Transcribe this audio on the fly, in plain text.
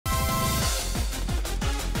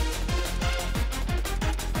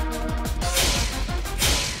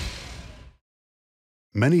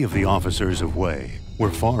Many of the officers of Wei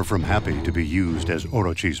were far from happy to be used as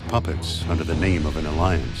Orochi's puppets under the name of an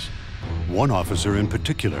alliance. One officer in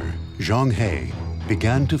particular, Zhang He,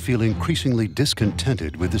 began to feel increasingly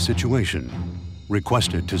discontented with the situation.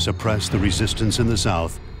 Requested to suppress the resistance in the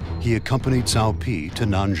south, he accompanied Cao Pi to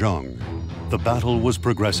Nanzhong. The battle was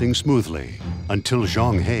progressing smoothly until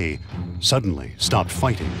Zhang He suddenly stopped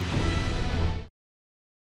fighting.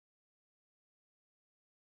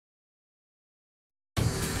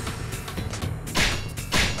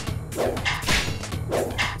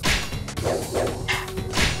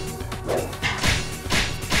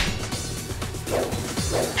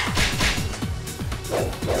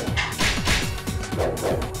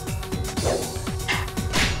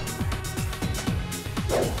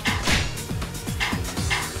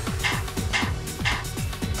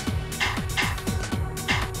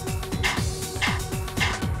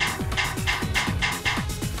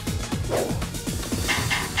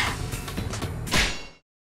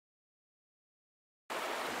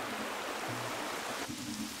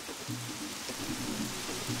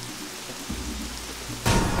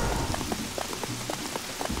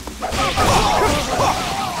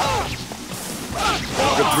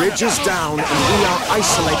 The bridge is down and we are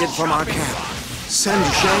isolated from our camp. Send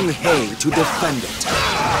Zhang He to defend it.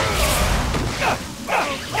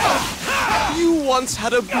 You once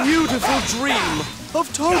had a beautiful dream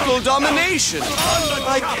of total domination.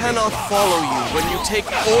 I cannot follow you when you take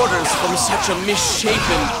orders from such a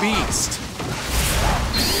misshapen beast.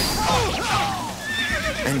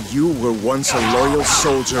 And you were once a loyal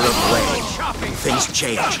soldier of Wei. Things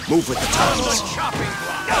change. Move with the times.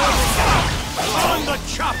 On the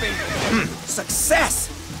chopping! Success!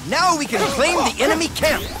 Now we can claim the enemy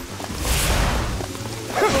camp!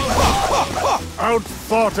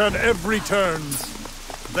 Outfought at every turn.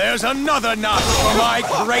 There's another notch for my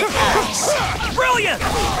great axe! Brilliant!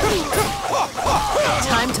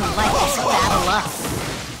 Time to light this battle up.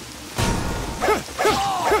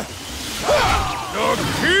 The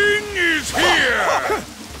king is here!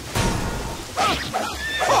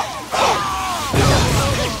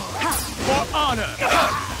 For honor!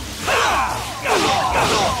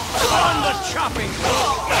 On the chopping!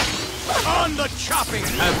 On the chopping!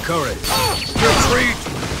 Have courage. Retreat!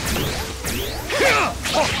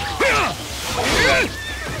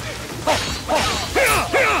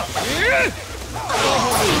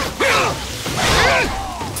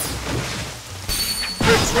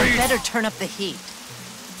 We better turn up the heat.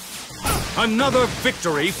 Another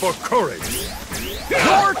victory for courage.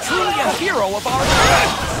 You're truly a hero of our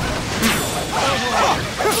time!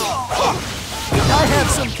 I have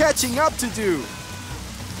some catching up to do.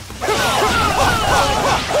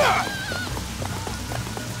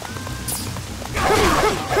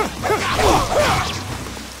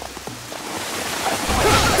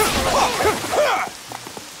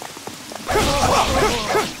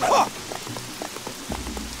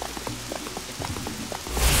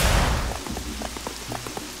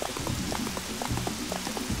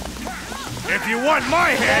 If you want my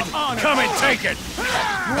head, come and take it!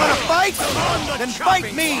 You want to fight? Then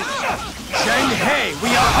fight me! Zhang He,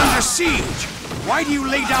 we are under siege! Why do you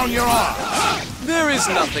lay down your arms? There is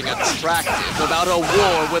nothing attractive about a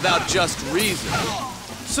war without just reason.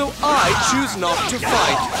 So I choose not to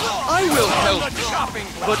fight. I will help you,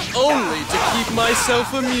 but only to keep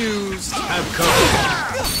myself amused. Have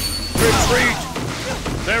courage. Retreat!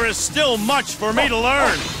 There is still much for me to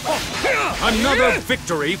learn! Another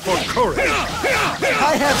victory for courage.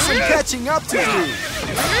 I have some catching up to do.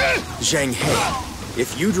 Zhang He,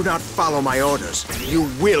 if you do not follow my orders, you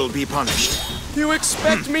will be punished. You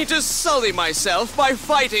expect me to sully myself by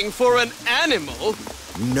fighting for an animal?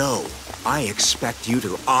 No, I expect you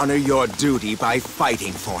to honor your duty by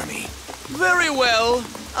fighting for me. Very well.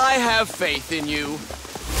 I have faith in you.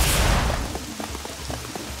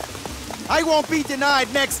 I won't be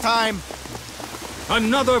denied next time.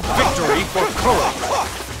 Another victory for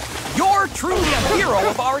courage. You're truly a hero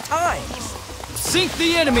of our times. Sink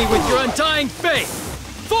the enemy with your undying faith.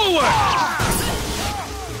 Forward!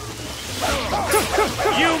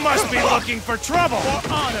 You must be looking for trouble!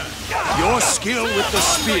 For honor! Your skill with the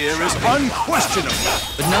spear is unquestionable.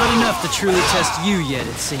 But not enough to truly test you yet,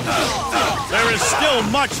 it seems. There is still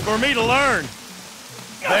much for me to learn.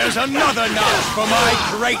 There's another notch for my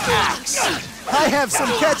great axe. I have some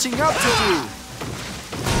catching up to do.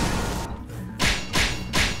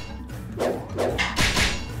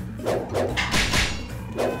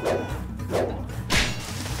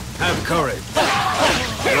 Have courage.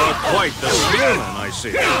 You're quite the spearman, I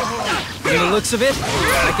see. From the looks of it,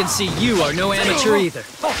 I can see you are no amateur either.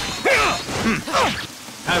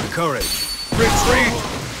 Have courage. Retreat!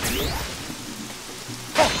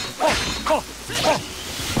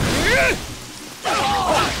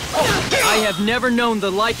 I have never known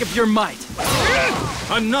the like of your might.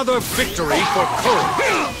 Another victory for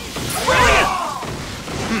courage.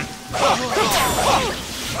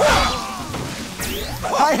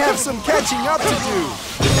 I have some catching up to do.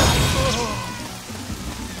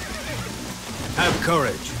 Have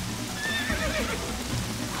courage.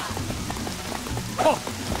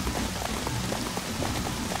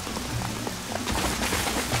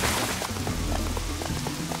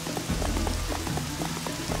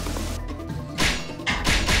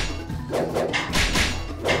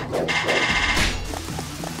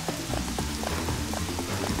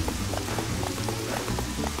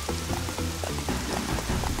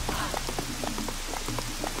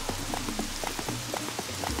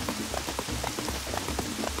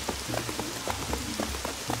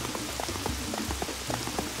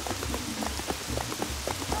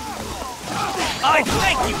 I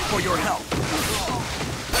thank you for your help.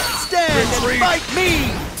 Stand and fight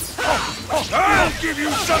me! I'll give you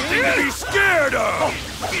something to be scared of!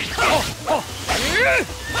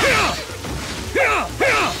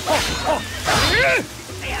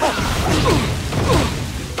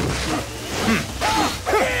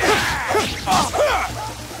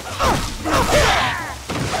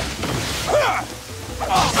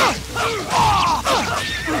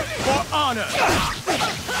 For honor!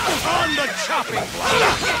 On the chopping block!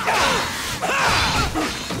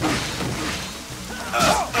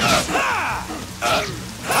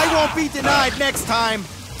 I won't be denied next time.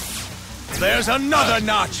 There's another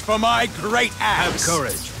notch for my great Have axe!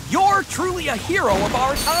 courage. You're truly a hero of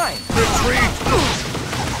our time. Retreat!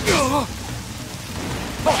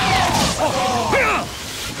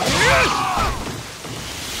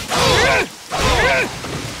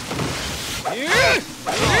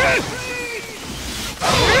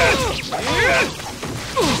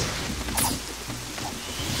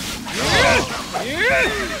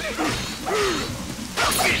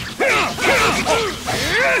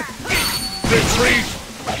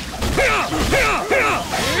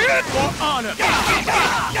 For honor!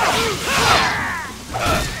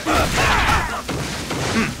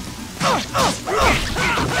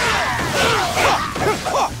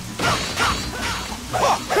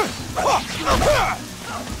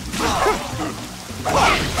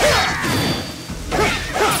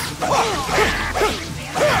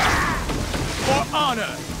 For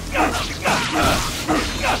honor!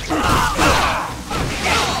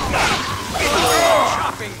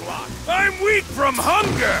 Chopping block! I'm weak from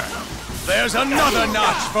hunger! There's another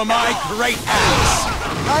notch for my great axe!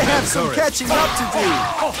 I have some courage. catching up to do.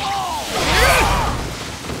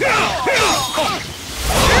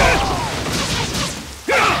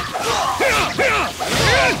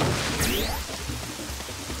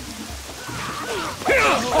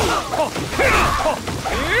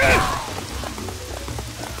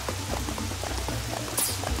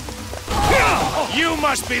 You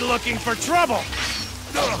must be looking for trouble!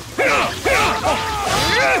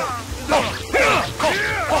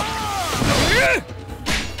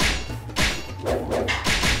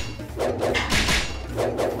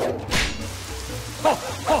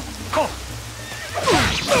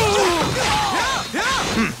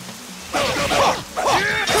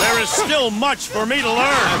 There is still much for me to learn!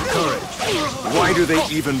 Have courage. Why do they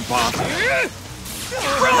even bother?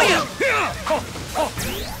 Brilliant!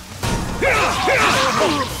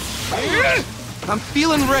 I'm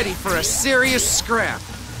feeling ready for a serious scrap.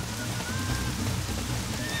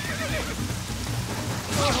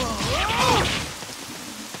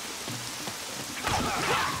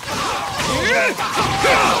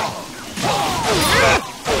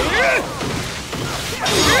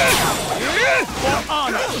 For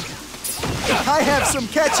honor! I have some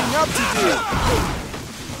catching up to do.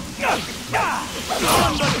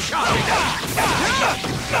 On the chopping!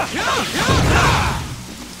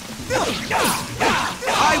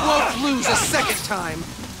 I won't lose a second time.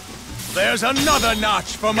 There's another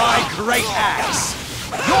notch for my great axe!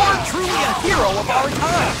 You're truly a hero of our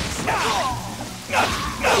times.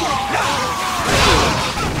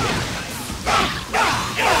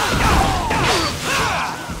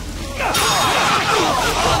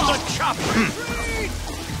 On the chopping!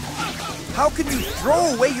 How can you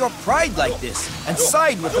throw away your pride like this and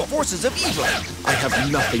side with the forces of evil? I have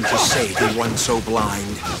nothing to say to one so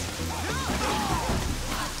blind.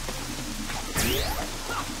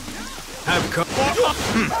 Have courage.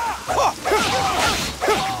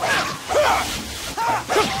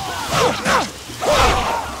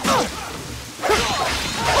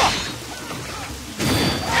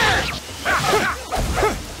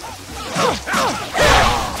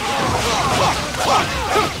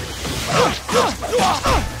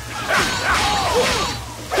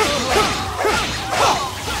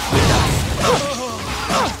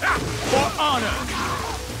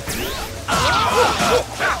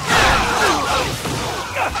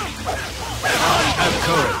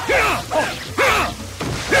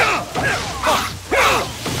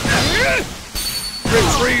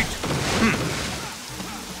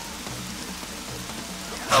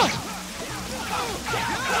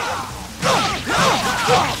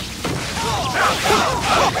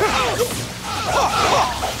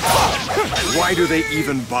 Why do they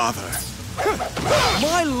even bother?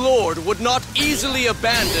 My lord would not easily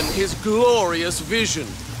abandon his glorious vision.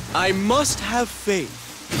 I must have faith.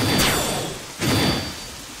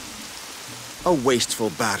 A wasteful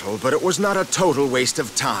battle, but it was not a total waste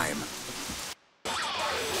of time.